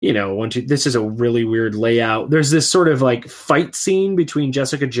is a really weird layout. There's this sort of like fight scene between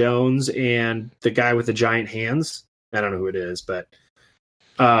Jessica Jones and the guy with the giant hands. I don't know who it is, but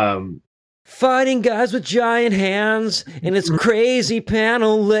fighting guys with giant hands, and it's crazy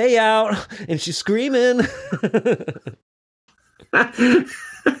panel layout, and she's screaming.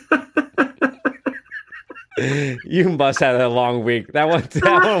 You must have had a long week. That one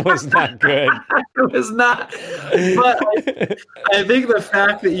was not good. It was not. But I think the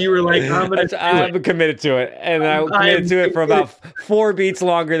fact that you were like, I'm committed to it, and I'm committed to it for about 4 beats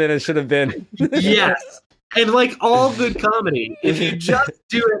longer than it should have been. Yes, and like all good comedy, if you just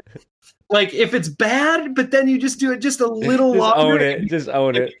do it. Like if it's bad, but then you just do it just a little longer. Just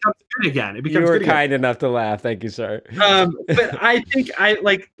own it. It becomes good again. It becomes you were good kind enough to laugh. Thank you, sir. But I think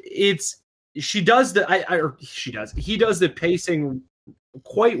he does the pacing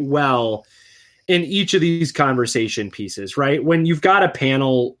quite well in each of these conversation pieces, right? When you've got a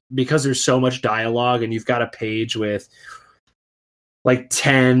panel, because there's so much dialogue and you've got a page with like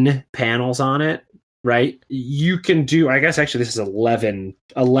 10 panels on it, right? You can do, I guess actually this is 11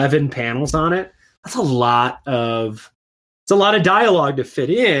 panels on it. That's a lot of dialogue to fit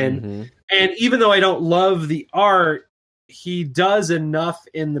in. Mm-hmm. And even though I don't love the art, he does enough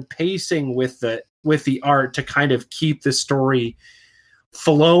in the pacing with the art to kind of keep the story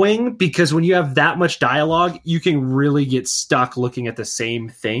flowing, because when you have that much dialogue, you can really get stuck looking at the same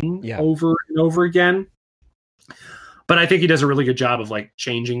thing over and over again. But I think he does a really good job of like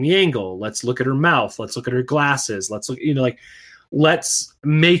changing the angle. Let's look at her mouth. Let's look at her glasses. Let's look, let's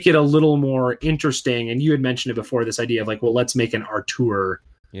make it a little more interesting. And you had mentioned it before, this idea of like, well, let's make an auteur.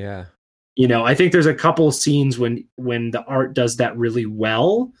 Yeah. I think there's a couple of scenes when the art does that really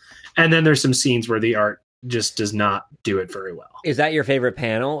well. And then there's some scenes where the art just does not do it very well. Is that your favorite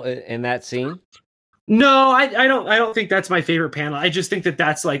panel in that scene? No, I don't think that's my favorite panel. I just think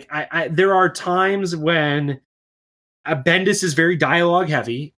that's like, there are times when Bendis is very dialogue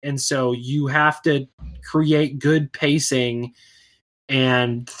heavy, and so you have to create good pacing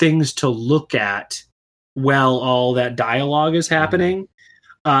and things to look at while all that dialogue is happening.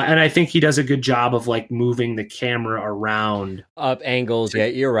 And I think he does a good job of like moving the camera around up angles. Yeah,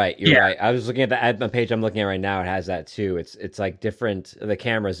 you're right. You're right. I was looking at the page I'm looking at right now. It has that too. It's like different. The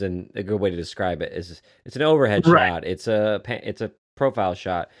camera's in a good way to describe it is it's an overhead shot. It's a profile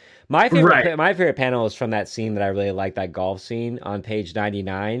shot. My favorite panel is from that scene that I really like, that golf scene on page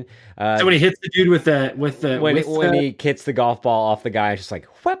 99. So when he hits the dude when he hits the golf ball off the guy, it's just like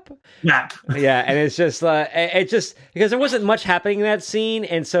whoop. Yeah, and it's just because there wasn't much happening in that scene,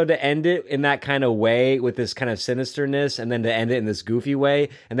 and so to end it in that kind of way with this kind of sinisterness, and then to end it in this goofy way,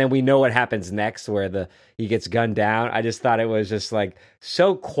 and then we know what happens next where he gets gunned down. I just thought it was just like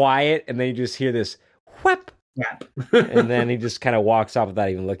so quiet, and then you just hear this whoop. And then he just kind of walks off without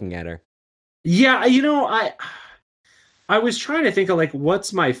even looking at her. Yeah, I was trying to think of like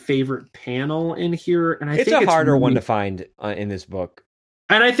what's my favorite panel in here, and it's a harder one to find in this book.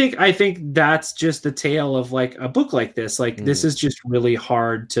 And I think that's just the tale of like a book like this. Like this is just really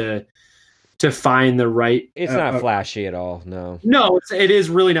hard to find the right. It's not flashy at all. No, it is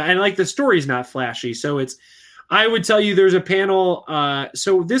really not. And like the story's not flashy, so I would tell you there's a panel.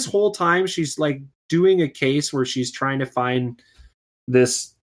 So this whole time she's like doing a case where she's trying to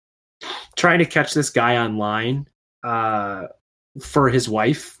catch this guy online for his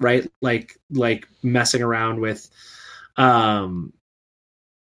wife, right? Like messing around with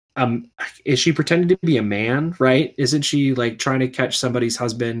is she pretending to be a man, right? Isn't she like trying to catch somebody's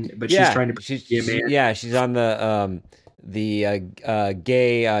husband, but she's trying to pretend to be a man? Yeah, she's on the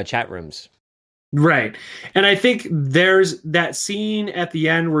gay chat rooms. Right. And I think there's that scene at the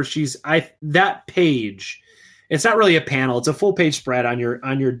end where that page, it's not really a panel, it's a full page spread on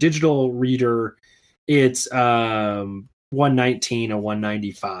your digital reader. It's 119 and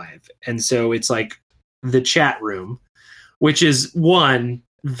 195. And so it's like the chat room, which is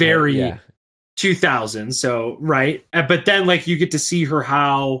very 2000. So, right. But then like you get to see her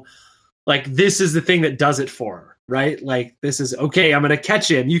how like this is the thing that does it for her, right? Like this is okay, I'm gonna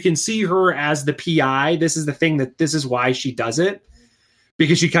catch him. You can see her as the PI. This is the thing this is why she does it,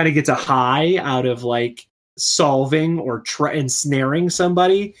 because she kind of gets a high out of like solving or ensnaring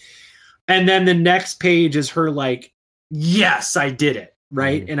somebody. And then the next page is her like, yes, I did it.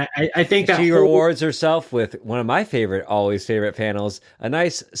 Right. And I think that she rewards herself with one of my always favorite panels, a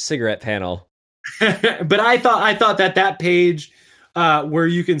nice cigarette panel. But I thought that page where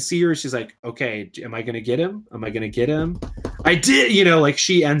you can see her, she's like, okay, am I going to get him? Am I going to get him? I did, like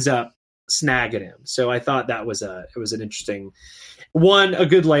she ends up snagging him. So I thought that was an interesting one, a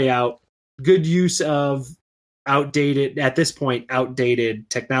good layout, good use of outdated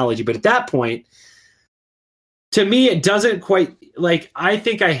technology. But at that point, to me, it doesn't quite like, I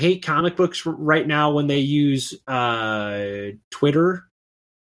think I hate comic books right now when they use Twitter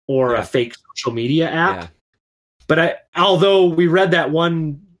or a fake social media app. Yeah. But although we read that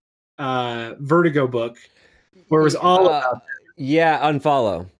one Vertigo book where it was all about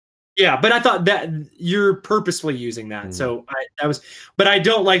unfollow. Yeah, but I thought that you're purposefully using that. Mm-hmm. So but I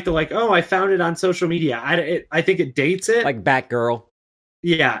don't like the I found it on social media. I think it dates it. Like Batgirl.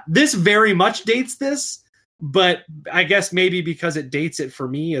 Yeah, this very much dates this. But I guess maybe because it dates it for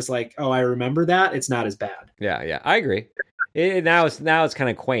me as like, oh, I remember that, it's not as bad. Yeah, I agree. Now it's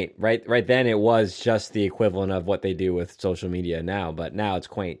kind of quaint, right? Right then it was just the equivalent of what they do with social media now, but now it's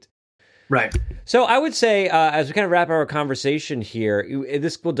quaint. Right. So I would say, as we kind of wrap our conversation here,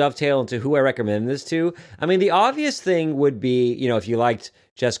 this will dovetail into who I recommend this to. I mean, the obvious thing would be, if you liked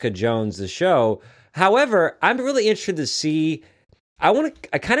Jessica Jones, the show. However, I'm really interested to see. I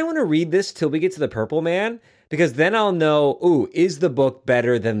kind of want to read this till we get to the Purple Man, because then I'll know, is the book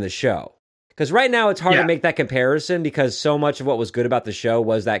better than the show? Because right now it's hard to make that comparison because so much of what was good about the show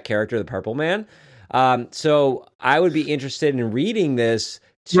was that character, the Purple Man. So I would be interested in reading this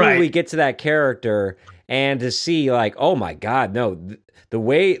till we get to that character and to see like, oh my God, no, the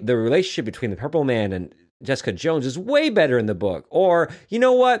relationship between the Purple Man and Jessica Jones is way better in the book. Or, you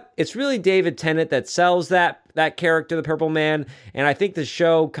know what? It's really David Tennant that sells that character, the Purple Man. And I think the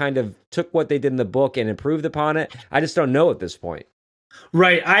show kind of took what they did in the book and improved upon it. I just don't know at this point.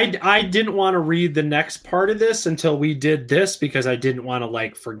 Right. I didn't want to read the next part of this until we did this because I didn't want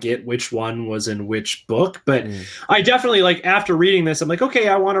to forget which one was in which book. But I definitely after reading this, I'm like, okay,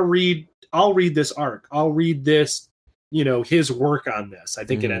 I'll read this arc. I'll read this, his work on this. I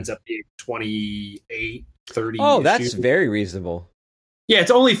think it ends up being 28, 30. Oh, that's very reasonable. Yeah,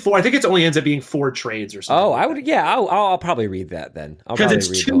 it's only 4. I think it only ends up being 4 trades or something. Oh, I would. Yeah, I'll probably read that then. Because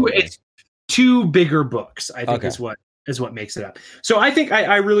it's two bigger books. I think is what makes it up. So I think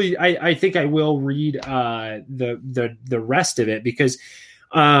I think I will read the rest of it because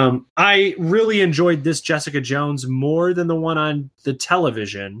I really enjoyed this Jessica Jones more than the one on the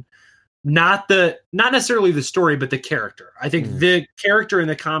television. Not necessarily the story, but the character. I think the character in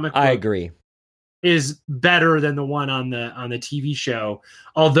the comic book, I agree, is better than the one on the TV show.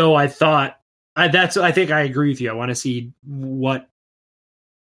 Although I thought I think I agree with you. I want to see what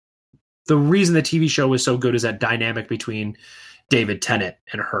the reason the TV show was so good is that dynamic between David Tennant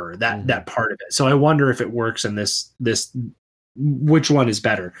and her, that part of it. So I wonder if it works in this which one is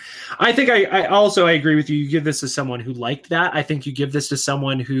better. I think I also agree with you. You give this to someone who liked that. I think you give this to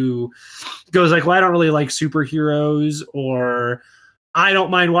someone who goes well, I don't really like superheroes, or I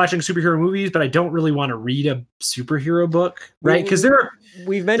don't mind watching superhero movies, but I don't really want to read a superhero book, right? Because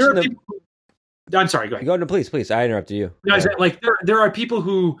we've mentioned people, I'm sorry, go ahead. Go no, please. I interrupted you. No, there are people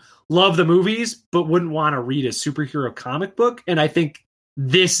who love the movies but wouldn't want to read a superhero comic book, and I think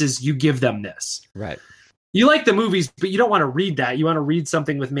this is, you give them this. Right. You like the movies, but you don't want to read that. You want to read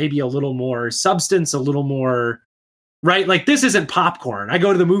something with maybe a little more substance, a little more, right? This isn't popcorn. I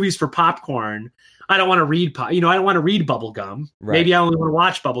go to the movies for popcorn. I don't want to read, I don't want to read Bubblegum. Right. Maybe I only want to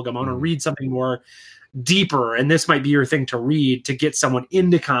watch Bubblegum. I want to read something more deeper. And this might be your thing to read to get someone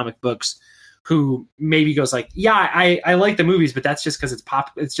into comic books who maybe goes I like the movies, but that's just because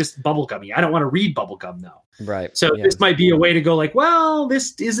it's just bubblegummy. I don't want to read Bubblegum though. Right. So this might be a way to go well,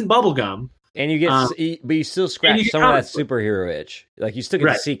 this isn't Bubblegum. And you get, but you still scratch some of that superhero itch. You still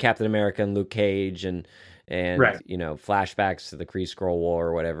get to see Captain America and Luke Cage and flashbacks to the Kree Skrull War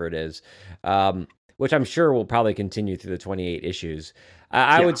or whatever it is, which I'm sure will probably continue through the 28 issues.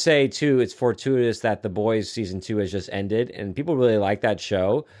 I would say too, it's fortuitous that The Boys season 2 has just ended, and people really like that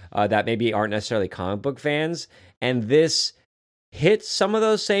show that maybe aren't necessarily comic book fans, and this hits some of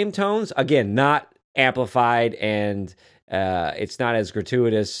those same tones. Again, not amplified and. It's not as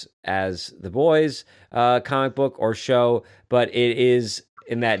gratuitous as The Boys comic book or show, but it is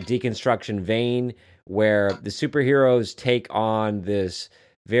in that deconstruction vein where the superheroes take on this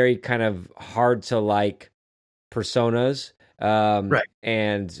very kind of hard to like personas, Right.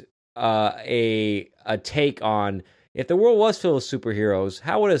 and a take on if the world was filled with superheroes,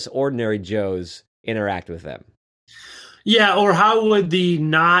 how would us ordinary Joes interact with them? Yeah, or how would the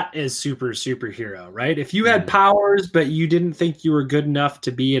not as superhero, right? If you had powers but you didn't think you were good enough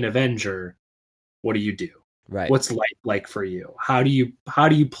to be an Avenger, what do you do? Right. What's life like for you? How do you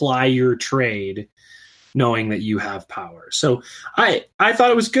ply your trade knowing that you have power? So I thought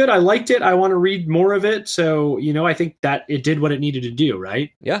it was good. I liked it. I want to read more of it. So, I think that it did what it needed to do,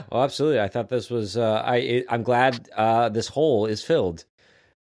 right? Yeah, well, absolutely. I thought this was I'm glad this hole is filled.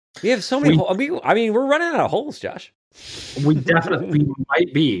 We have so many holes. I mean, we're running out of holes, Josh. We definitely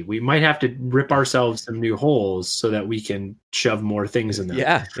might be. We might have to rip ourselves some new holes so that we can shove more things in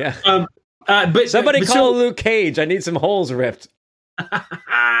there. Yeah. But somebody call Luke Cage. I need some holes ripped.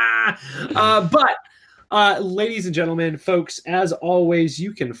 Ladies and gentlemen, folks, as always,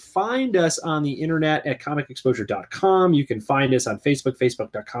 you can find us on the internet at comicexposure.com. You can find us on Facebook,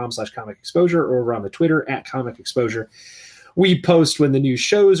 facebook.com/comicexposure, or over on the Twitter at comicexposure. We post when the new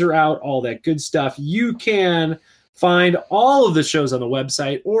shows are out, all that good stuff. You can find all of the shows on the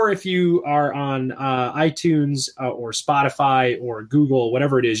website, or if you are on iTunes or Spotify or Google,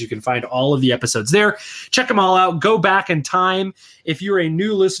 whatever it is, you can find all of the episodes there. Check them all out. Go back in time. If you're a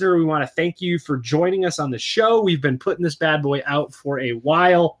new listener, we want to thank you for joining us on the show. We've been putting this bad boy out for a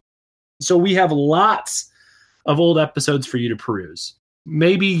while, so we have lots of old episodes for you to peruse.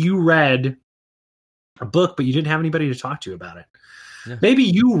 Maybe you read a book, but you didn't have anybody to talk to about it. Yeah. Maybe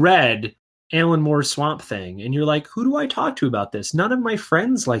you read Alan Moore's Swamp Thing, and you're like, who do I talk to about this? None of my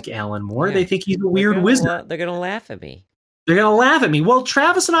friends like Alan Moore. Yeah. They think he's a weird wizard. They're going to laugh at me. Well,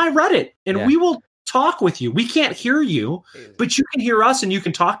 Travis and I read it, and we will talk with you. We can't hear you, but you can hear us, and you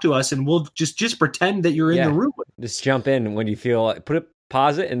can talk to us, and we'll just pretend that you're in the room. Just jump in when you feel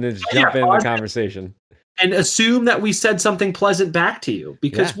pause it, and then just jump in the conversation. And assume that we said something pleasant back to you,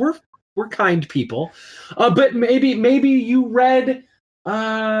 because we're kind people. But maybe you read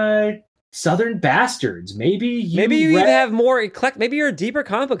Southern Bastards. Maybe you have more eclectic. Maybe you're a deeper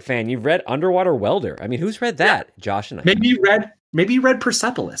comic book fan. You've read Underwater Welder. I mean, who's read that? Yeah. Josh and I. Maybe you read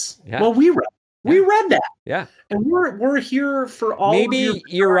Persepolis. Yeah. Well, we read that. Yeah. And we're here for all. Maybe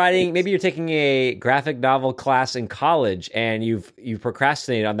you're taking a graphic novel class in college, and you've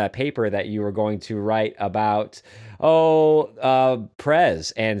procrastinated on that paper that you were going to write about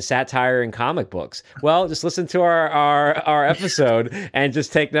Prez and satire in comic books. Well, just listen to our episode and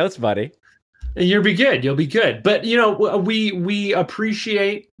just take notes, buddy. And you'll be good. But, we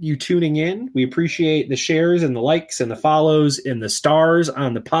appreciate you tuning in. We appreciate the shares and the likes and the follows and the stars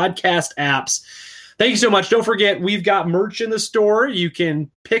on the podcast apps. Thank you so much. Don't forget, we've got merch in the store. You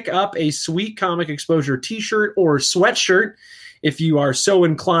can pick up a sweet Comic Exposure t-shirt or sweatshirt if you are so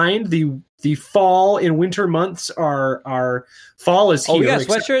inclined. The fall and winter months are fall is here. Oh, we got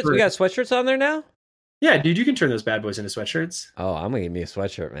sweatshirts? We got sweatshirts on there now? Yeah, dude, you can turn those bad boys into sweatshirts. Oh, I'm going to give me a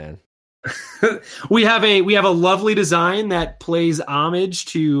sweatshirt, man. We have a lovely design that plays homage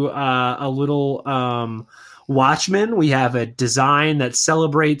to a little Watchmen. We have a design that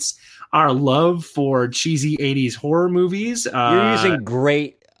celebrates our love for cheesy 80s horror movies. You're using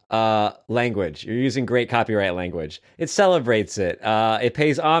great language. You're using great copyright language. It celebrates it. It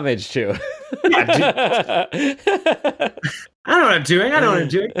pays homage to. I know what I'm doing.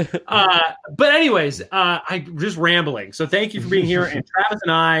 But anyways, I'm just rambling. So thank you for being here. And Travis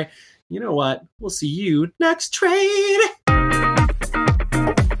and I, you know what? We'll see you next trade.